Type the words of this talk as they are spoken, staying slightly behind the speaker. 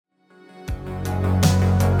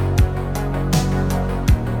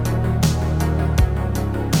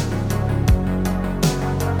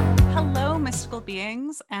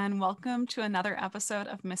and welcome to another episode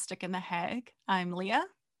of Mystic in the Hague. I'm Leah.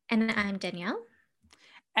 And I'm Danielle.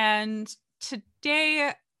 And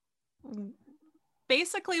today,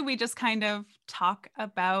 basically, we just kind of talk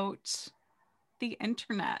about the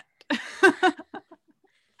internet.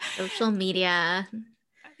 Social media.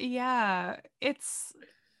 Yeah,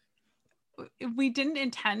 we didn't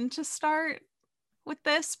intend to start with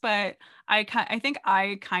this, but I think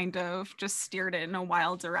I kind of just steered it in a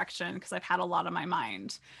wild direction because I've had a lot on my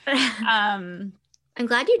mind. I'm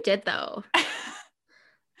glad you did though.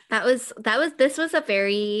 This was a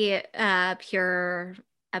very pure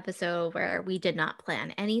episode where we did not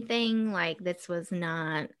plan anything. Like this was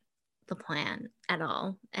not the plan at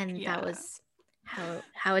all. And that was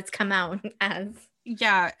how it's come out as.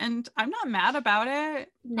 Yeah, and I'm not mad about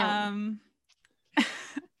it. No.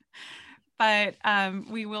 But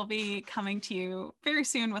we will be coming to you very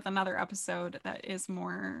soon with another episode that is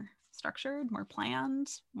more structured, more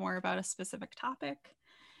planned, more about a specific topic.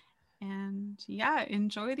 And yeah,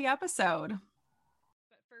 enjoy the episode.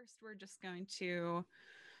 But first, we're just going to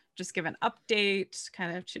just give an update,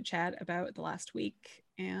 kind of chit chat about the last week,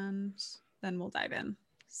 and then we'll dive in.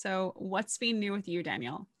 So what's been new with you,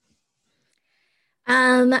 Danielle?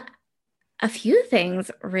 A few things,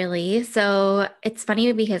 really. So it's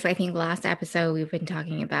funny because I think last episode we've been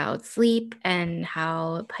talking about sleep and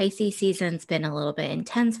how Pisces season's been a little bit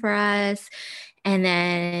intense for us. And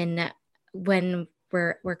then when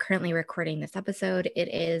we're currently recording this episode,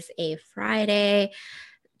 it is a Friday.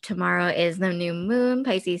 Tomorrow is the new moon,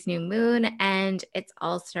 Pisces new moon, and it's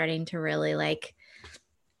all starting to really like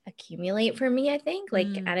accumulate for me, I think, like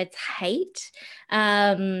at its height.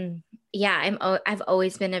 I've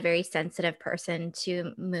always been a very sensitive person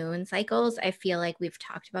to moon cycles. I feel like we've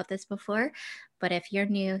talked about this before, but if you're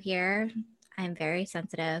new here, I'm very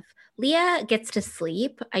sensitive. Leah gets to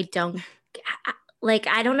sleep. I don't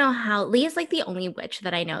know how. Leah's like the only witch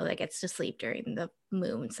that I know that gets to sleep during the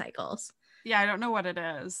moon cycles. Yeah, I don't know what it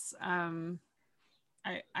is. I'm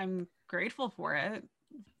grateful for it.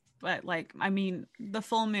 But like, I mean, the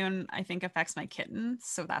full moon, I think, affects my kitten.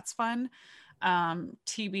 So that's fun.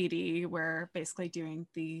 TBD, we're basically doing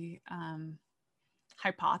the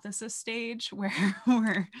hypothesis stage where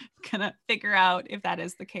we're going to figure out if that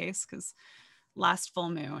is the case. Because last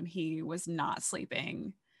full moon, he was not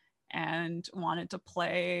sleeping and wanted to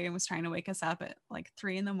play and was trying to wake us up at like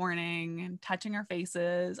 3 a.m. and touching our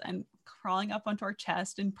faces and crawling up onto our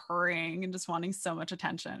chest and purring and just wanting so much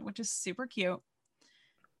attention, which is super cute.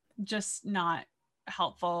 Just not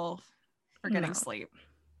helpful for getting sleep.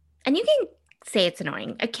 And you can say it's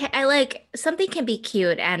annoying. I like something can be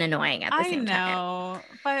cute and annoying at the same time. I know,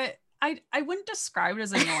 but I wouldn't describe it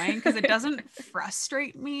as annoying because it doesn't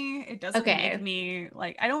frustrate me. It doesn't make me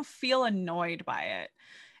like, I don't feel annoyed by it.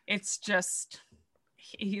 It's just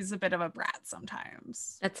he's a bit of a brat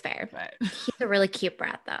sometimes. That's fair. But he's a really cute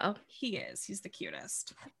brat though. He is. He's the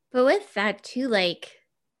cutest. But with that too, like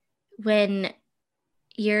when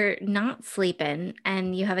you're not sleeping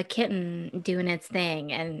and you have a kitten doing its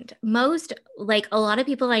thing, and most, like a lot of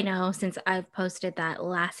people I know since I've posted that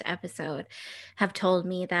last episode have told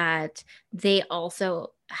me that they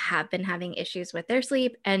also have been having issues with their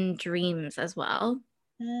sleep and dreams as well.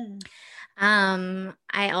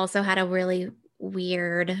 I also had a really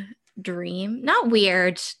weird dream, not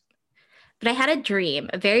weird, but I had a dream,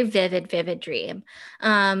 a very vivid dream.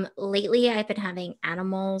 Lately, I've been having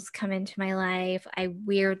animals come into my life. I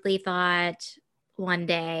weirdly thought one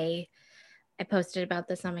day, I posted about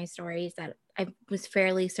this on my stories, that I was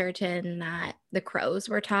fairly certain that the crows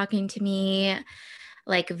were talking to me,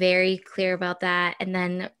 like very clear about that. And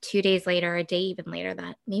then 2 days later, a day even later,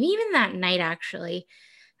 that maybe even that night, actually,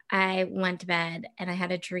 I went to bed and I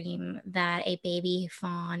had a dream that a baby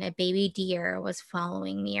fawn, a baby deer was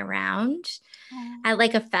following me around at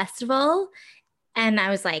like a festival. And I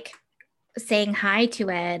was like saying hi to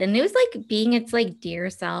it. And it was like being its like deer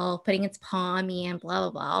self, putting its paw on me and blah,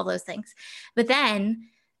 blah, blah, all those things. But then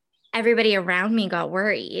everybody around me got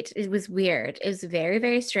worried. It was weird. It was very,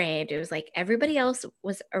 very strange. It was like everybody else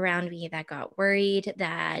was around me that got worried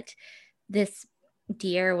that this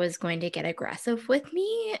deer was going to get aggressive with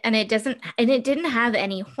me, and it didn't have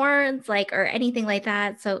any horns like or anything like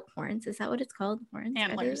that. So horns, is that what it's called? Horns?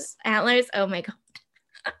 Antlers. Oh my god.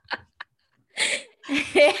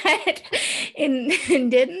 it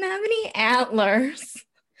didn't have any antlers,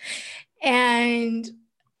 and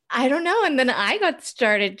I don't know. And then I got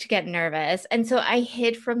started to get nervous, and so I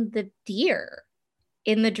hid from the deer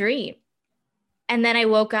in the dream. And then I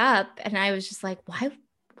woke up and I was just like,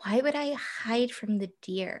 why would I hide from the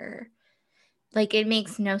deer? Like, it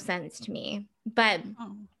makes no sense to me. But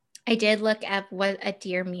I did look up what a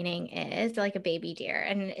deer meaning is, like a baby deer,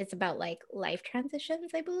 and it's about like life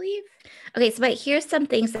transitions, I believe. Okay, so but here's some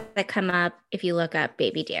things that come up if you look up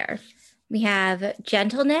baby deer. We have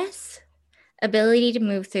gentleness, ability to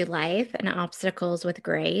move through life and obstacles with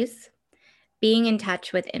grace, being in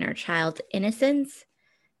touch with inner child innocence,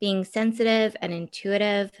 being sensitive and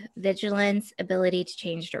intuitive, vigilance, ability to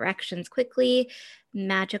change directions quickly,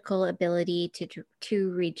 magical ability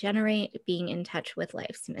to regenerate, being in touch with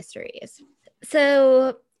life's mysteries.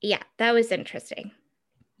 So, yeah, that was interesting.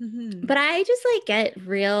 Mm-hmm. But I just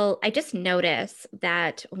I just notice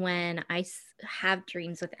that when have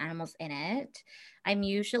dreams with animals in it, I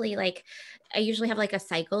usually have like a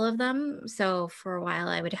cycle of them. So for a while,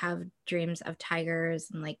 I would have dreams of tigers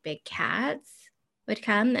and like big cats would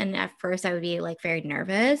come. And at first, I would be like very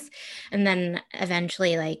nervous. And then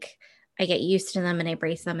eventually, like, I get used to them and I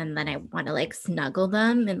brace them. And then I want to like snuggle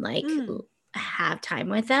them and like have time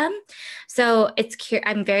with them. So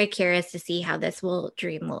I'm very curious to see how this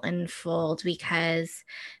dream will unfold because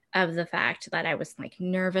of the fact that I was like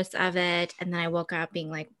nervous of it. And then I woke up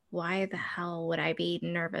being like, why the hell would I be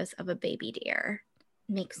nervous of a baby deer?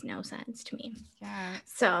 Makes no sense to me. Yeah.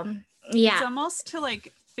 So, yeah. It's almost to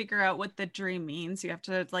like figure out what the dream means. You have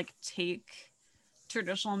to like take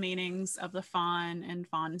traditional meanings of the fawn and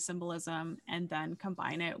fawn symbolism and then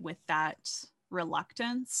combine it with that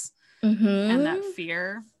reluctance and that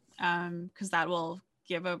fear, because that will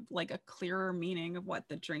give a clearer meaning of what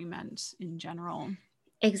the dream meant in general.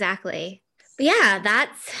 Exactly. But yeah,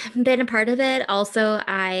 that's been a part of it. Also,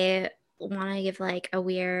 I want to give like a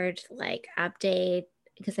weird like update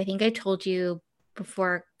because I think I told you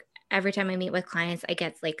before, every time I meet with clients, I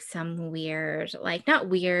get like some weird, like not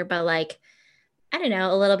weird, but like, I don't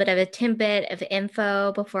know, a little bit of a tidbit of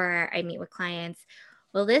info before I meet with clients.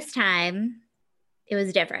 Well, this time it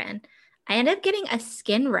was different. I ended up getting a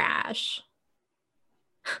skin rash.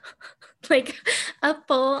 Like a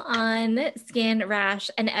full on skin rash.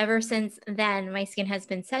 And ever since then, my skin has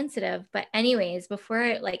been sensitive. But, anyways,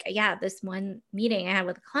 before this one meeting I had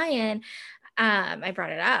with a client, I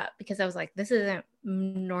brought it up because I was like, this isn't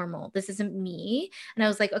normal. This isn't me. And I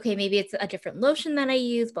was like, okay, maybe it's a different lotion that I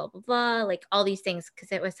use, blah, blah, blah, like all these things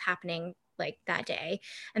because it was happening like that day.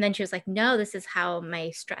 And then she was like, no, this is how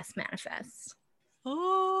my stress manifests.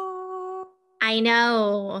 Oh, I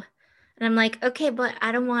know. And I'm like, okay, but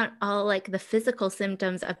I don't want all like the physical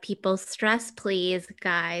symptoms of people's stress, please,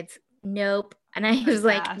 guides. Nope. And I was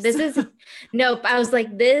like, nope. I was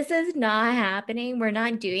like, this is not happening. We're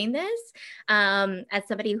not doing this. As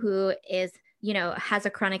somebody who is, has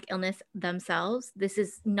a chronic illness themselves, this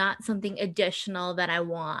is not something additional that I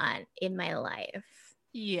want in my life.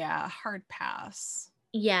 Yeah, hard pass.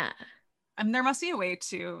 Yeah. There must be a way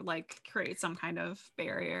to like create some kind of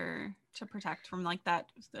barrier to protect from like that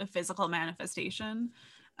physical manifestation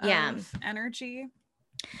of energy.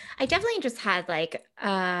 I definitely just had like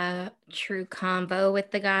a true combo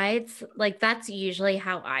with the guides. Like that's usually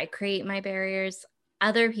how I create my barriers.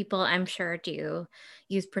 Other people, I'm sure, do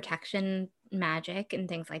use protection magic and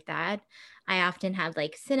things like that. I often have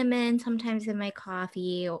like cinnamon sometimes in my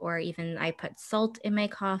coffee, or even I put salt in my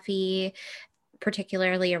coffee,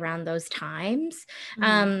 particularly around those times.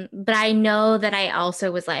 But I know that I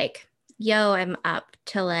also was like, yo, I'm up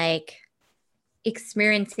to like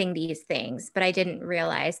experiencing these things, but I didn't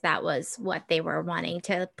realize that was what they were wanting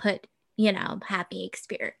to put, happy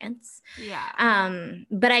experience. Yeah.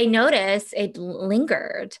 But I noticed it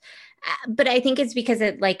lingered. But I think it's because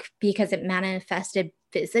it manifested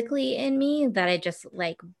physically in me that I just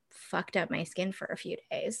like fucked up my skin for a few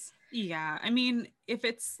days. Yeah. I mean, if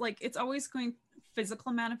it's like, it's always going,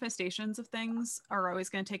 physical manifestations of things are always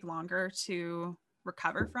going to take longer to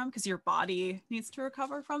recover from because your body needs to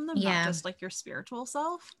recover from them, not just like your spiritual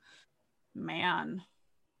self. Man.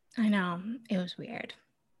 I know. It was weird.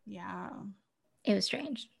 Yeah. It was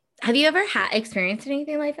strange. Have you ever experienced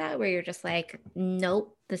anything like that where you're just like,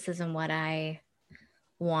 nope, this isn't what I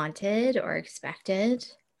wanted or expected?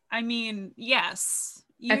 I mean, yes.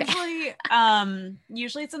 Usually,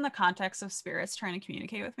 usually it's in the context of spirits trying to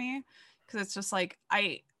communicate with me because it's just like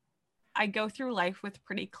I go through life with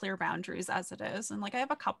pretty clear boundaries as it is. And like I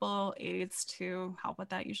have a couple aids to help with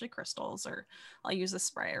that, usually crystals, or I'll use a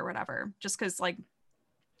spray or whatever, just because like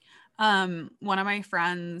one of my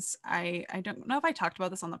friends, I don't know if I talked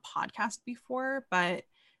about this on the podcast before, but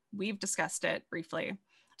we've discussed it briefly.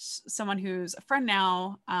 Someone who's a friend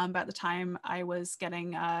now, but at the time I was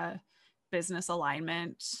getting a business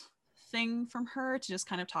alignment thing from her to just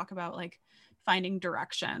kind of talk about like finding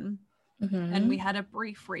direction. And we Mm-hmm. had a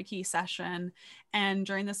brief Reiki session. And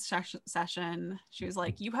during this session, she was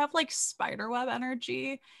like, you have like spiderweb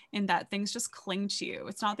energy in that things just cling to you.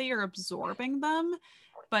 It's not that you're absorbing them,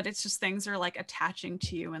 but it's just things are like attaching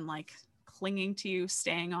to you and like clinging to you,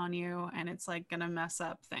 staying on you. And it's like going to mess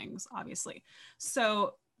up things, obviously.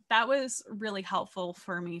 So that was really helpful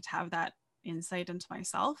for me to have that insight into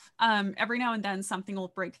myself. Every now and then something will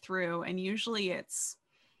break through, and usually it's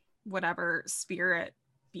whatever spirit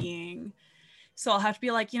being. So I'll have to be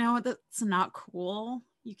like, you know what, that's not cool.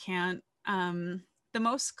 You can't. The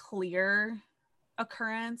most clear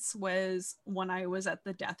occurrence was when I was at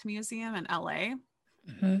the Death Museum in LA.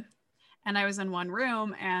 Mm-hmm. And I was in one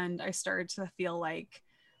room and I started to feel like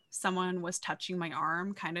someone was touching my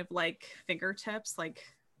arm, kind of like fingertips, like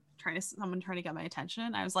someone trying to get my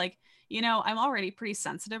attention. I was like, you know, I'm already pretty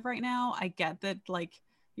sensitive right now. I get that like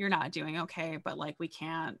you're not doing okay, but like you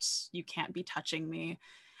can't be touching me.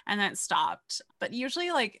 And then it stopped. But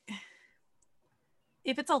usually like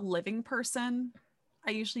if it's a living person,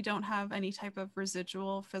 I usually don't have any type of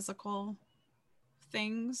residual physical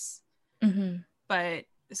things, Mm-hmm. but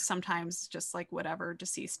sometimes just like whatever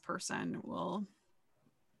deceased person will,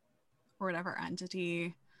 or whatever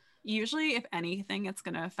entity, usually if anything it's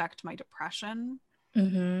going to affect my depression,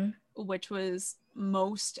 Mm-hmm. which was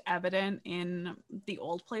most evident in the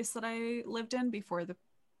old place that I lived in before the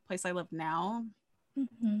place I live now.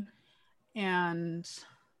 Mm-hmm. And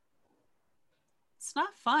it's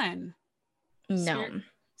not fun. No.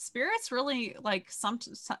 Spirits really like some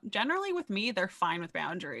generally with me they're fine with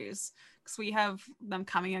boundaries because we have them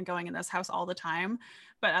coming and going in this house all the time,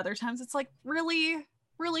 but other times it's like really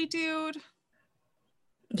dude,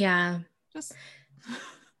 Yeah. just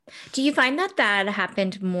Do you find that that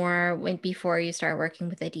happened more when before you start working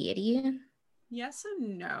with a deity? yes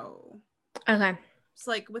and no. Okay. It's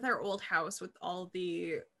like with our old house with all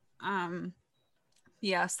the um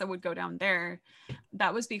yes that would go down there,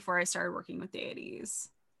 that was before I started working with deities.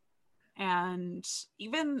 And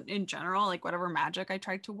even in general, like whatever magic I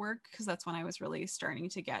tried to work, because that's when I was really starting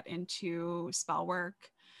to get into spell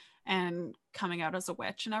work and coming out as a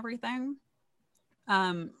witch and everything.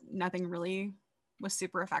 Nothing really was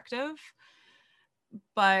super effective.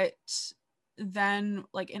 But then,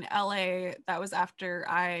 like in LA, that was after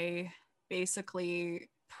I basically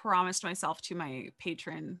promised myself to my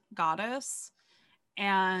patron goddess.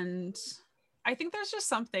 And I think there's just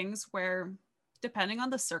some things where, depending on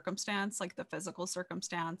the circumstance, like the physical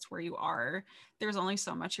circumstance where you are, there's only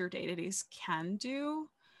so much your deities can do.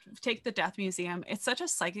 Take the Death Museum, it's such a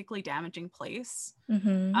psychically damaging place.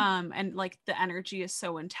 Mm-hmm. And like the energy is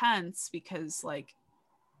so intense because like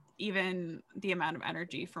even the amount of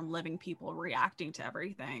energy from living people reacting to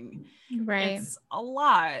everything, Right. it's a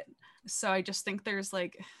lot. So I just think there's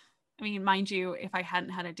like, I mean, mind you, if I hadn't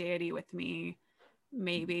had a deity with me,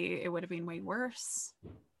 maybe it would have been way worse.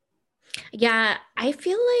 Yeah, I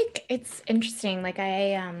feel like it's interesting. Like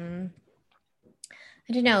I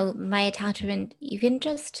don't know, my attachment even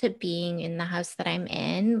just to being in the house that I'm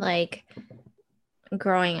in, like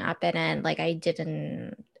growing up in it, like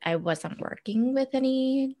I wasn't working with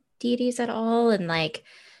any deities at all, and like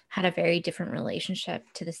had a very different relationship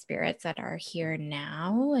to the spirits that are here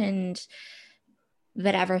now. And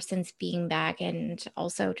but ever since being back and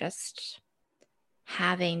also just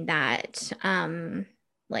having that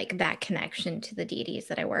like that connection to the deities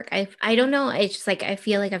that I work. I don't know. It's just like I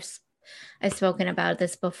feel like I've spoken about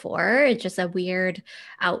this before. It's just a weird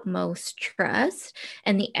outmost trust.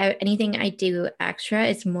 And the anything I do extra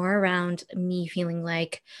is more around me feeling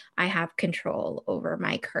like I have control over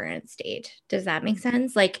my current state. Does that make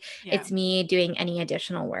sense? Like Yeah. it's me doing any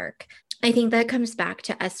additional work. I think that comes back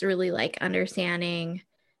to us really like understanding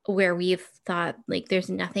where we've thought like there's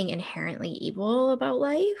nothing inherently evil about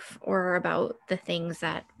life or about the things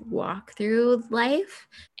that walk through life.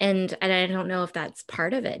 And I don't know if that's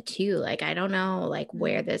part of it too. Like I don't know like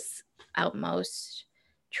where this outmost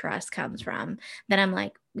trust comes from. Then I'm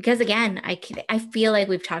like, because again, I feel like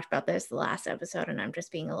we've talked about this the last episode and I'm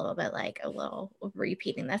just being a little bit like a little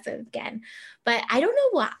repeating this again. But I don't know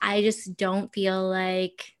why, I just don't feel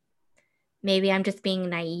like maybe I'm just being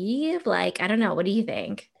naive. Like, I don't know. What do you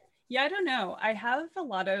think? Yeah, I don't know. I have a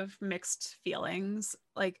lot of mixed feelings,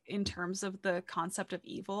 like in terms of the concept of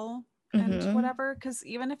evil and Mm-hmm. whatever. Because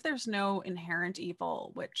even if there's no inherent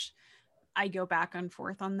evil, which I go back and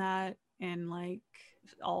forth on that in like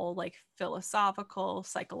all like philosophical,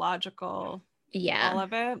 psychological, all Yeah.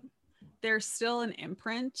 of it, there's still an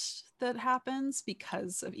imprint that happens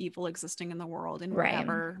because of evil existing in the world in Right.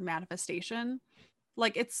 whatever manifestation.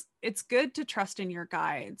 Like it's good to trust in your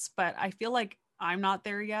guides, but I feel like I'm not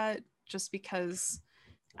there yet just because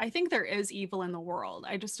I think there is evil in the world.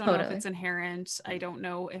 I just don't know if Totally. it's inherent. I don't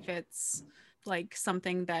know if it's like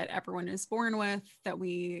something that everyone is born with, that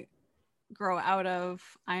we grow out of.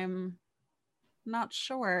 I'm not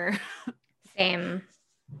sure. Same.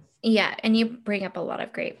 Yeah, and you bring up a lot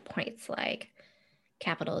of great points, like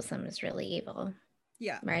capitalism is really evil,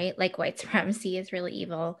 Yeah. right? Like white supremacy is really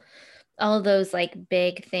evil. All of those like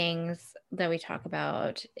big things that we talk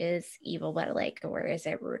about is evil, but like where is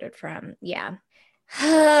it rooted from? Yeah.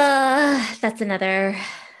 That's another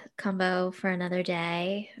combo for another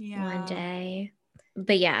day, one Yeah. day.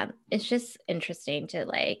 But yeah, it's just interesting to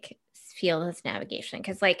like feel this navigation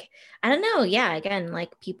because like I don't know, yeah, again,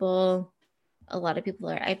 like people, a lot of people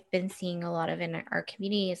are, I've been seeing a lot of in our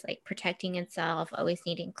communities like protecting itself, always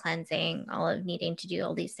needing cleansing, all of needing to do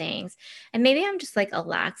all these things. And maybe I'm just like a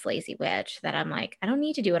lax lazy witch that I'm like I don't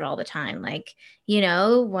need to do it all the time. Like,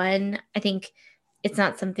 one, I think it's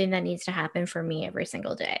not something that needs to happen for me every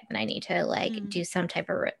single day, and I need to like Mm. do some type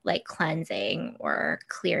of like cleansing or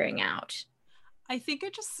clearing out. I think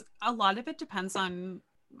it just, a lot of it depends on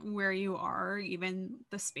where you are, even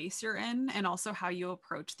the space you're in, and also how you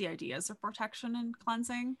approach the ideas of protection and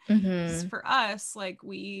cleansing. Because Mm-hmm. for us, like,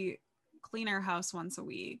 we clean our house once a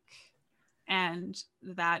week, and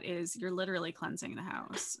that is, you're literally cleansing the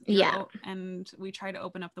house. Yeah. And we try to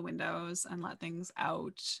open up the windows and let things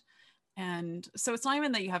out. And so it's not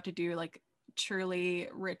even that you have to do like truly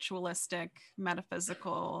ritualistic,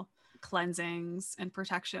 metaphysical cleansings and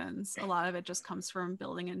protections. A lot of it just comes from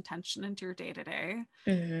building intention into your day to day.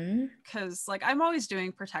 Mm-hmm. Because, like, I'm always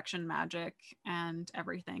doing protection magic and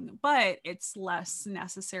everything, but it's less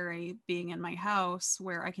necessary being in my house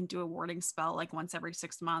where I can do a warding spell like once every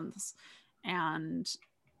 6 months and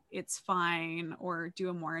it's fine, or do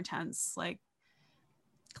a more intense, like,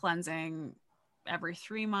 cleansing every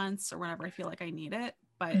 3 months or whenever I feel like I need it.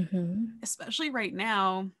 But Mm-hmm. especially right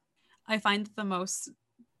now, I find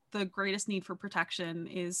the greatest need for protection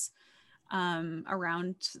is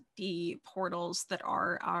around the portals that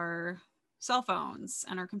are our cell phones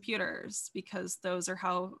and our computers, because those are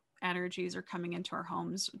how energies are coming into our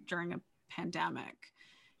homes during a pandemic.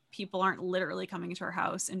 People aren't literally coming into our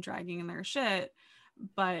house and dragging in their shit,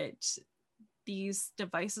 but these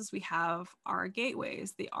devices we have are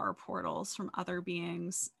gateways. They are portals from other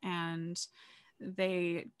beings, and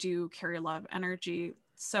they do carry a lot of energy.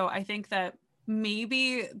 So I think that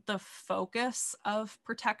maybe the focus of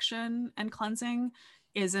protection and cleansing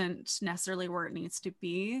isn't necessarily where it needs to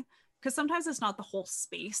be, because sometimes it's not the whole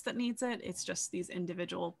space that needs it, it's just these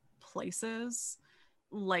individual places,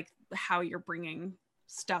 like how you're bringing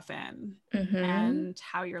stuff in Mm-hmm. and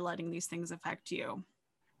how you're letting these things affect you.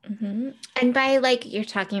 Mm-hmm. And by like you're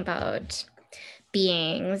talking about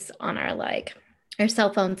beings on our like our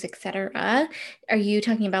cell phones, etc. Are you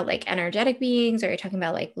talking about like energetic beings or are you talking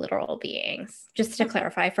about like literal beings? Just to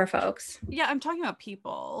clarify for folks. Yeah, I'm talking about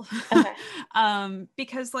people. Okay.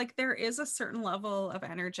 Because, like, there is a certain level of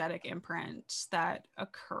energetic imprint that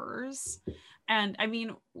occurs. And I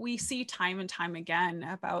mean, we see time and time again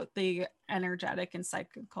about the energetic and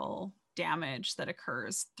psychical damage that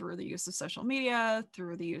occurs through the use of social media,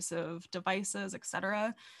 through the use of devices,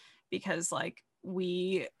 etc. Because, like,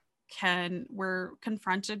 we're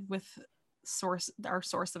confronted with our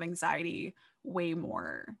source of anxiety way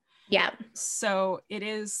more. Yeah. So it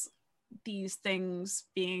is these things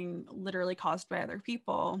being literally caused by other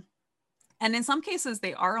people. And in some cases,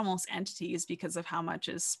 they are almost entities because of how much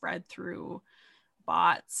is spread through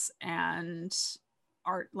bots and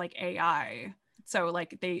art, like AI. So,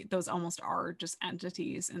 like, those almost are just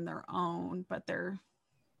entities in their own, but they're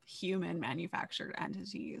human manufactured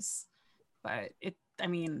entities. But I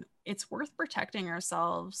mean, it's worth protecting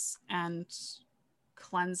ourselves and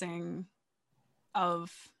cleansing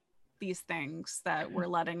of these things that we're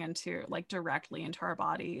letting into, like, directly into our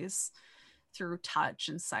bodies through touch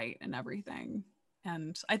and sight and everything.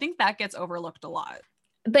 And I think that gets overlooked a lot.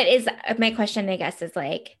 But is my question, I guess, is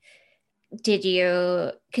like, did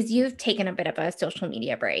you, because you've taken a bit of a social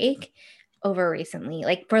media break over recently,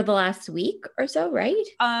 like for the last week or so, right?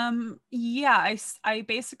 Yeah, I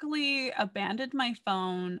basically abandoned my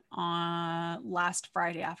phone on last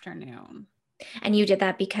Friday afternoon. And you did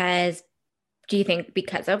that because, do you think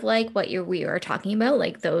because of like what we were talking about,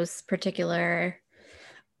 like those particular?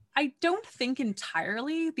 I don't think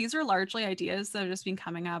entirely. These are largely ideas that have just been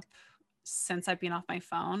coming up since I've been off my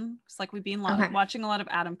phone. It's like we've been Okay. watching a lot of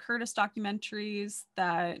Adam Curtis documentaries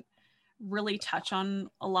that really touch on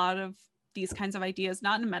a lot of these kinds of ideas,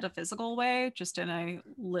 not in a metaphysical way, just in a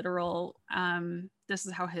literal, this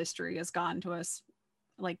is how history has gotten to us.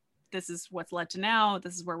 Like, this is what's led to now.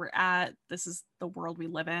 This is where we're at. This is the world we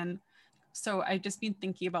live in. So I've just been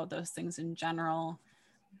thinking about those things in general.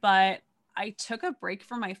 But I took a break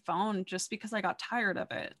from my phone just because I got tired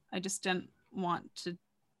of it. I just didn't want to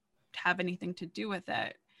have anything to do with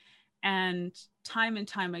it. And time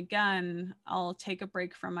again, I'll take a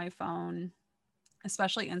break from my phone,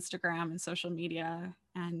 especially Instagram and social media.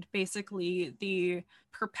 And basically, the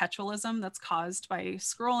perpetualism that's caused by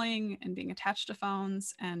scrolling and being attached to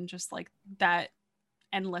phones, and just like that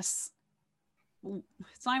endless,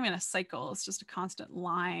 it's not even a cycle, it's just a constant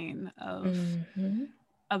line of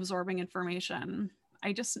absorbing information.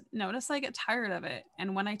 I just notice I get tired of it.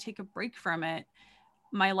 And when I take a break from it,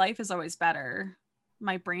 my life is always better.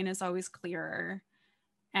 My brain is always clearer.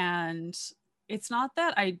 And it's not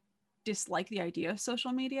that I dislike the idea of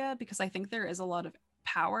social media, because I think there is a lot of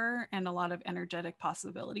power and a lot of energetic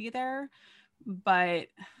possibility there. But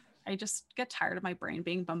I just get tired of my brain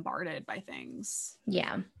being bombarded by things.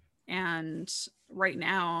 Yeah. And right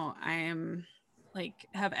now I'm like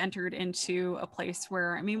have entered into a place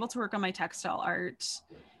where I'm able to work on my textile art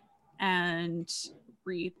and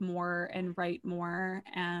read more and write more.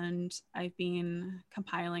 And I've been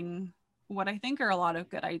compiling what I think are a lot of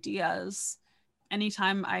good ideas.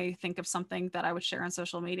 Anytime I think of something that I would share on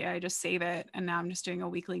social media, I just save it. And now I'm just doing a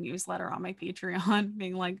weekly newsletter on my Patreon,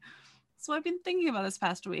 being like, so I've been thinking about this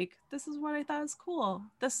past week. This is what I thought is cool.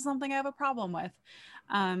 This is something I have a problem with.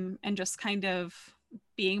 And just kind of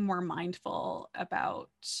being more mindful about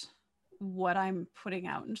what I'm putting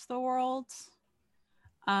out into the world,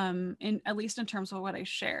 in at least in terms of what I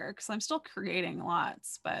share, because I'm still creating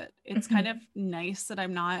lots, but it's kind of nice that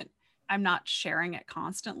I'm not sharing it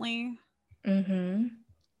constantly. I'm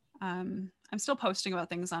still posting about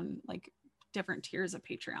things on like different tiers of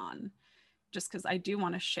Patreon, just because I do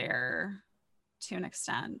want to share to an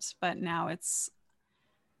extent, but now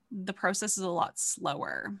the process is a lot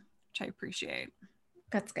slower, which I appreciate.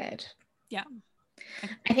 That's good. Yeah.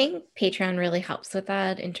 I think Patreon really helps with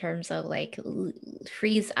that in terms of like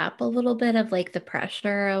frees up a little bit of like the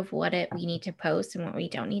pressure of we need to post and what we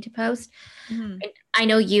don't need to post. I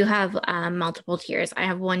know you have multiple tiers. I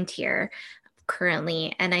have one tier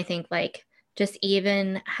currently, and I think like just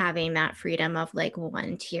even having that freedom of like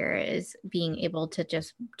one tier is being able to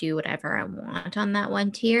just do whatever I want on that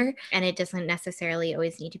one tier. And it doesn't necessarily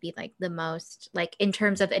always need to be like the most, like in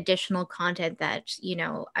terms of additional content that, you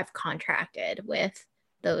know, I've contracted with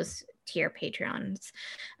those tier patrons.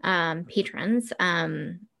 It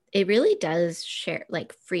really does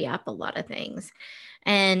free up a lot of things.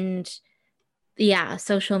 And yeah,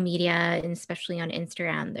 social media, and especially on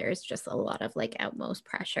Instagram, there's just a lot of like utmost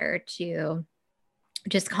pressure to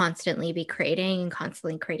just constantly be creating and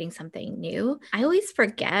constantly creating something new. I always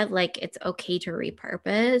forget like it's okay to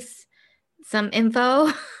repurpose some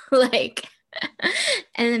info like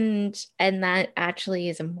and that actually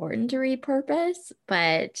is important to repurpose,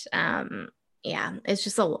 but yeah, it's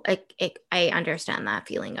just I understand that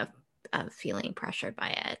feeling of feeling pressured by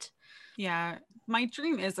it. Yeah, my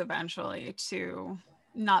dream is eventually to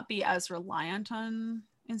not be as reliant on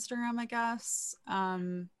Instagram, I guess.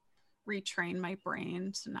 Retrain my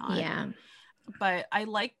brain to not. Yeah. But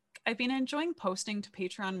I've been enjoying posting to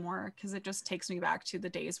Patreon more because it just takes me back to the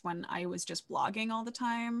days when I was just blogging all the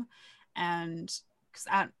time. And because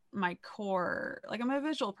at my core, like I'm a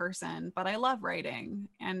visual person, but I love writing,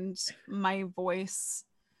 and my voice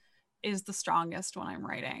is the strongest when I'm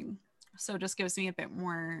writing. So it just gives me a bit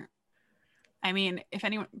more. I mean, if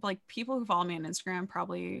anyone, like people who follow me on Instagram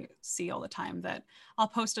probably see all the time that I'll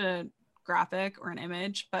post a graphic or an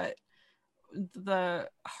image, but the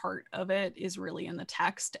heart of it is really in the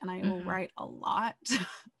text, and I will write a lot.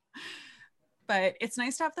 But it's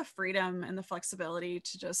nice to have the freedom and the flexibility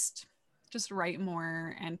to just write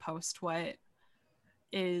more and post what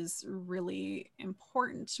is really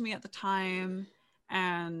important to me at the time,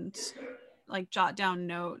 and like jot down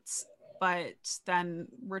notes, but then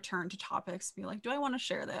return to topics, be like, do I want to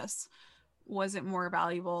share this? Was it more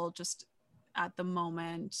valuable just at the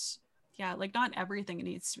moment? Yeah, like not everything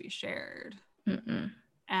needs to be shared.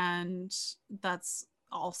 And that's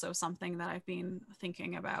also something that I've been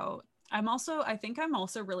thinking about. I think I'm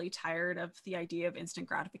also really tired of the idea of instant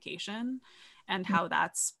gratification and how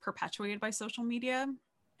that's perpetuated by social media.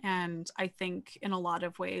 And I think in a lot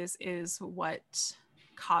of ways is what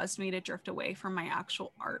caused me to drift away from my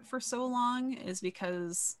actual art for so long, is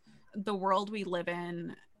because the world we live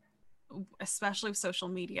in, especially with social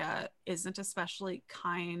media, isn't especially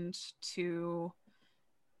kind to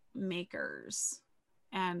makers.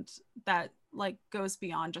 And that like goes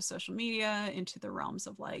beyond just social media into the realms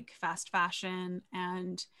of like fast fashion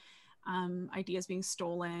and ideas being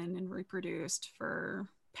stolen and reproduced for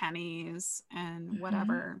pennies and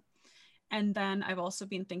whatever. And then I've also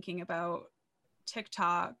been thinking about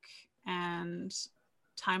TikTok and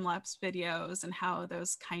time-lapse videos and how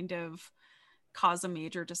those kind of cause a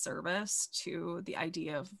major disservice to the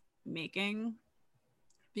idea of making,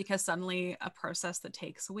 because suddenly a process that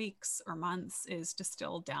takes weeks or months is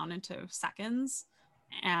distilled down into seconds,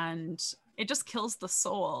 and it just kills the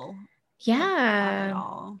soul of it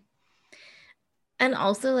all. And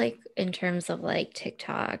also like in terms of like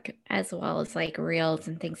TikTok as well as like reels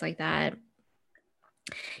and things like that,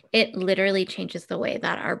 it literally changes the way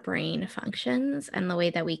that our brain functions and the way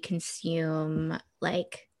that we consume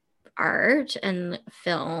like art and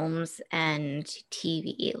films and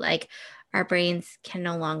TV. Like our brains can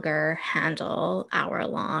no longer handle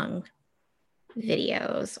hour-long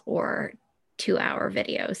videos or 2-hour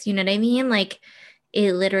videos. You know what I mean? Like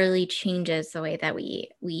it literally changes the way that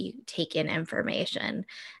we take in information.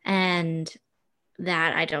 And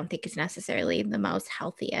that I don't think is necessarily the most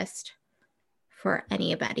healthiest for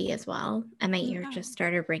anybody as well. And my ear just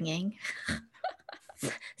started ringing.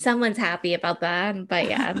 Someone's happy about that, but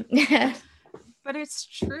yeah. But it's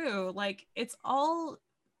true. Like it's all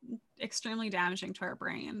extremely damaging to our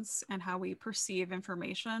brains and how we perceive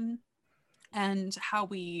information and how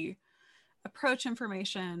we approach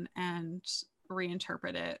information and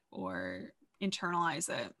reinterpret it or internalize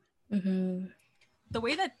it. Mm-hmm. The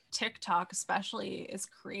way that TikTok especially is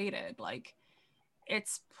created, like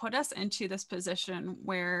it's put us into this position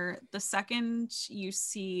where the second you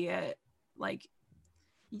see it, like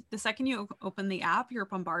the second you open the app, you're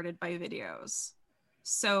bombarded by videos.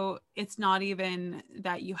 So it's not even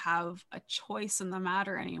that you have a choice in the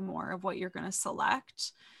matter anymore of what you're going to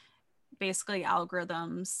select. Basically,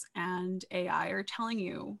 algorithms and AI are telling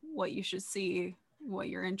you what you should see, what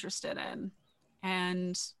you're interested in.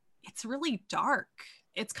 And it's really dark.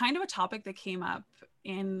 It's kind of a topic that came up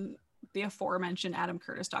in the aforementioned Adam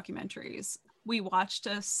Curtis documentaries. We watched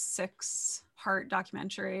a 6-part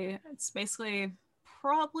documentary. It's basically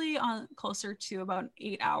probably on closer to about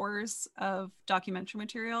 8 hours of documentary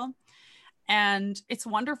material. And it's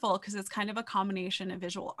wonderful because it's kind of a combination of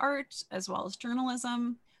visual art as well as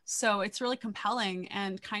journalism. So it's really compelling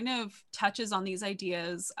and kind of touches on these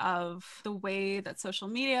ideas of the way that social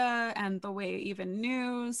media and the way even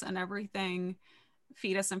news and everything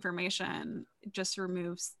feed us information. It just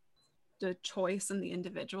removes the choice and the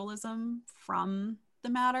individualism from the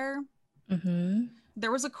matter. Mm-hmm.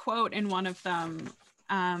 There was a quote in one of them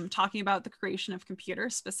talking about the creation of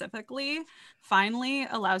computers specifically finally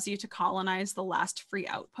allows you to colonize the last free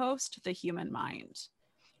outpost, the human mind,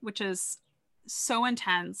 which is so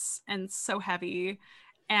intense and so heavy.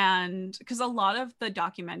 And because a lot of the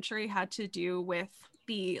documentary had to do with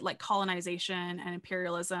the like colonization and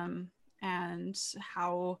imperialism and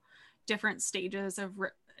how different stages of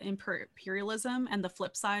imperialism and the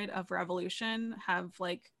flip side of revolution have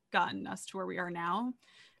like gotten us to where we are now.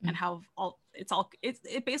 And how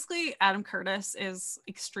it basically, Adam Curtis is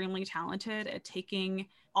extremely talented at taking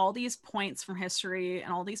all these points from history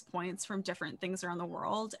and all these points from different things around the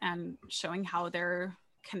world and showing how they're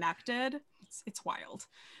connected. It's wild.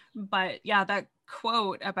 But yeah, that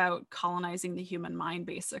quote about colonizing the human mind,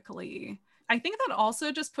 basically, I think that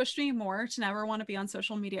also just pushed me more to never want to be on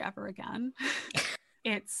social media ever again.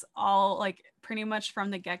 It's all like pretty much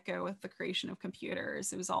from the get-go with the creation of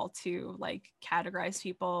computers, it was all to like categorize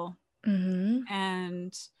people. Mm-hmm.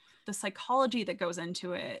 And the psychology that goes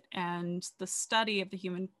into it and the study of the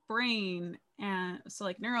human brain, and so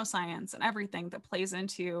like neuroscience and everything that plays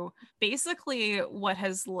into basically what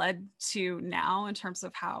has led to now in terms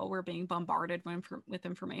of how we're being bombarded with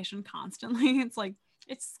information constantly. It's like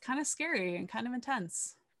it's kind of scary and kind of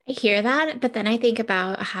intense. I hear that, but then I think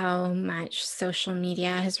about how much social media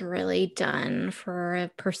has really done for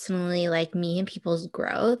personally like me and people's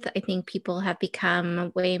growth. I think people have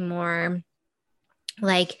become way more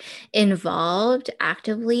like involved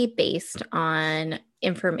actively based on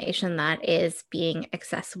information that is being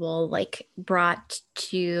accessible, like brought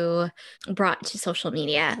to social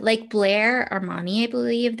media. Like Blair Armani, I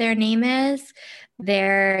believe their name is.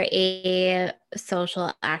 They're a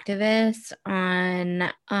social activist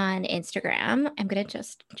on Instagram. I'm gonna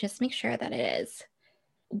just make sure that it is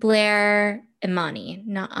Blair Imani,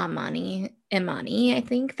 not Amani, Imani. I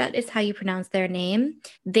think that is how you pronounce their name.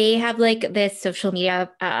 They have like this social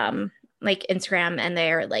media, like Instagram, and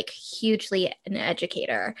they're like hugely an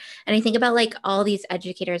educator. And I think about like all these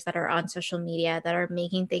educators that are on social media that are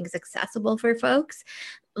making things accessible for folks.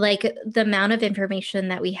 Like the amount of information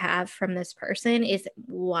that we have from this person is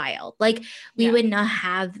wild. Like we would not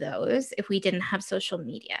have those if we didn't have social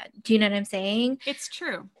media. Do you know what I'm saying? It's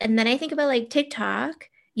true. And then I think about like TikTok.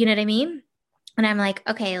 You know what I mean? And I'm like,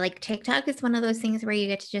 okay, like TikTok is one of those things where you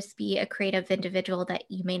get to just be a creative individual that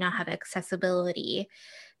you may not have accessibility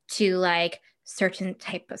to like certain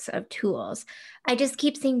types of tools. I just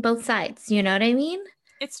keep seeing both sides. You know what I mean?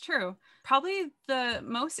 It's true. Probably the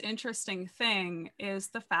most interesting thing is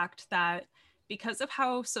the fact that because of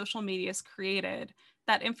how social media is created,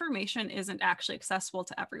 that information isn't actually accessible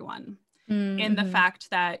to everyone. In the fact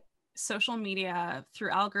that social media, through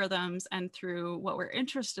algorithms and through what we're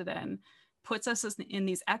interested in, puts us in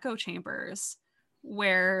these echo chambers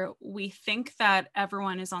where we think that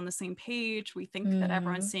everyone is on the same page, we think that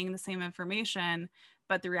everyone's seeing the same information,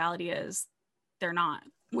 but the reality is they're not.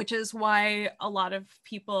 Which is why a lot of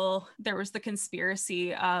people, there was the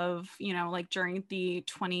conspiracy of, you know, like during the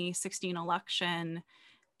 2016 election,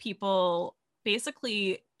 people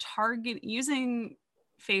basically using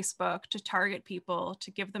Facebook to target people, to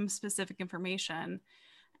give them specific information.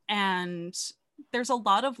 And there's a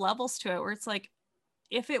lot of levels to it where it's like,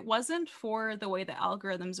 if it wasn't for the way the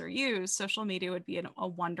algorithms are used, social media would be a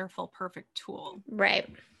wonderful, perfect tool. Right.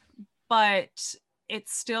 But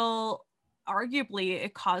it's still, arguably,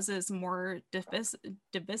 it causes more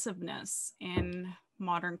divisiveness in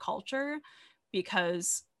modern culture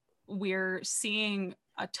because we're seeing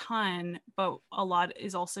a ton, but a lot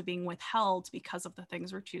is also being withheld because of the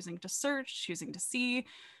things we're choosing to search, choosing to see,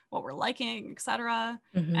 what we're liking, etc.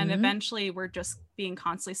 And eventually we're just being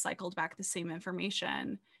constantly cycled back the same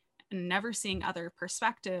information and never seeing other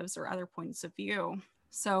perspectives or other points of view.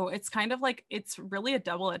 So it's kind of like, it's really a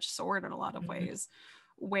double-edged sword in a lot of ways,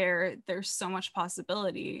 where there's so much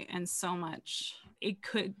possibility and so much, it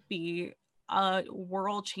could be a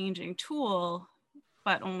world-changing tool,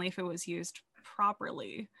 but only if it was used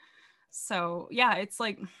properly. So yeah, it's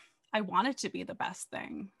like, I want it to be the best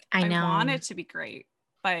thing. I know. I want it to be great,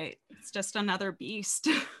 but it's just another beast.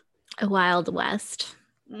 A Wild West.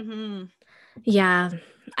 Yeah,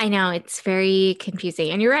 I know. It's very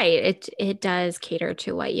confusing. And you're right. It does cater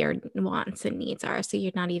to what your wants and needs are. So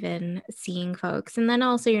you're not even seeing folks. And then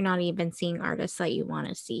also you're not even seeing artists that you want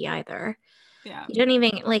to see either. Yeah. You don't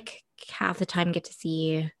even like half the time get to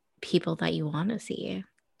see people that you want to see.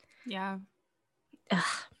 Yeah. Ugh,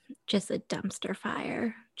 just a dumpster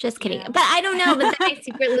fire. Just kidding. Yeah. But I don't know. But then I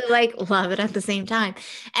secretly like love it at the same time.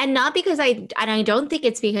 And not because I don't think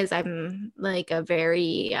it's because I'm like a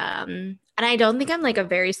very and I don't think I'm like a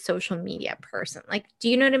very social media person. Like, do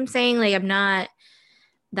you know what I'm saying? Like, I'm not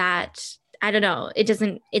that, I don't know. It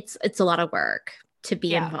doesn't, it's a lot of work to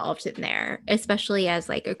be involved in there, especially as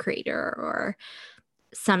like a creator or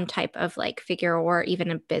some type of like figure or even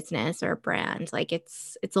a business or a brand. Like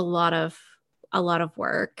it's a lot of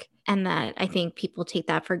work. And that I think people take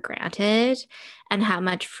that for granted, and how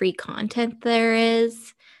much free content there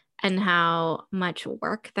is and how much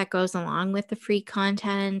work that goes along with the free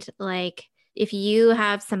content. Like if you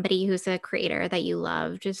have somebody who's a creator that you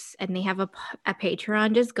love, just, and they have a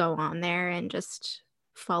Patreon, just go on there and just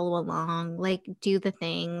follow along, like do the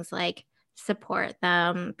things, like support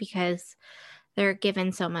them, because they're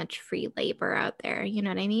given so much free labor out there. You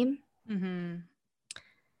know what I mean?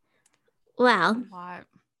 Well,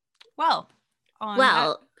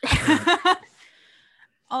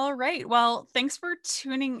 all right. Well, thanks for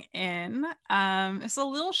tuning in. It's a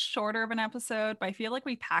little shorter of an episode, but I feel like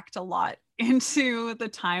we packed a lot into the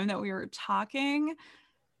time that we were talking.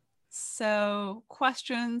 So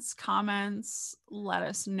questions, comments, let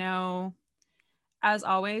us know. As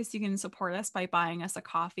always, you can support us by buying us a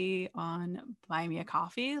coffee on Buy Me a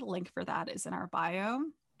Coffee. Link for that is in our bio.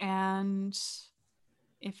 And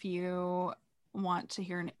if you want to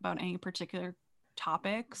hear about any particular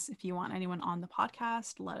topics, if you want anyone on the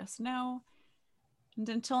podcast, let us know. And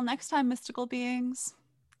until next time, mystical beings,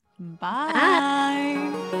 bye.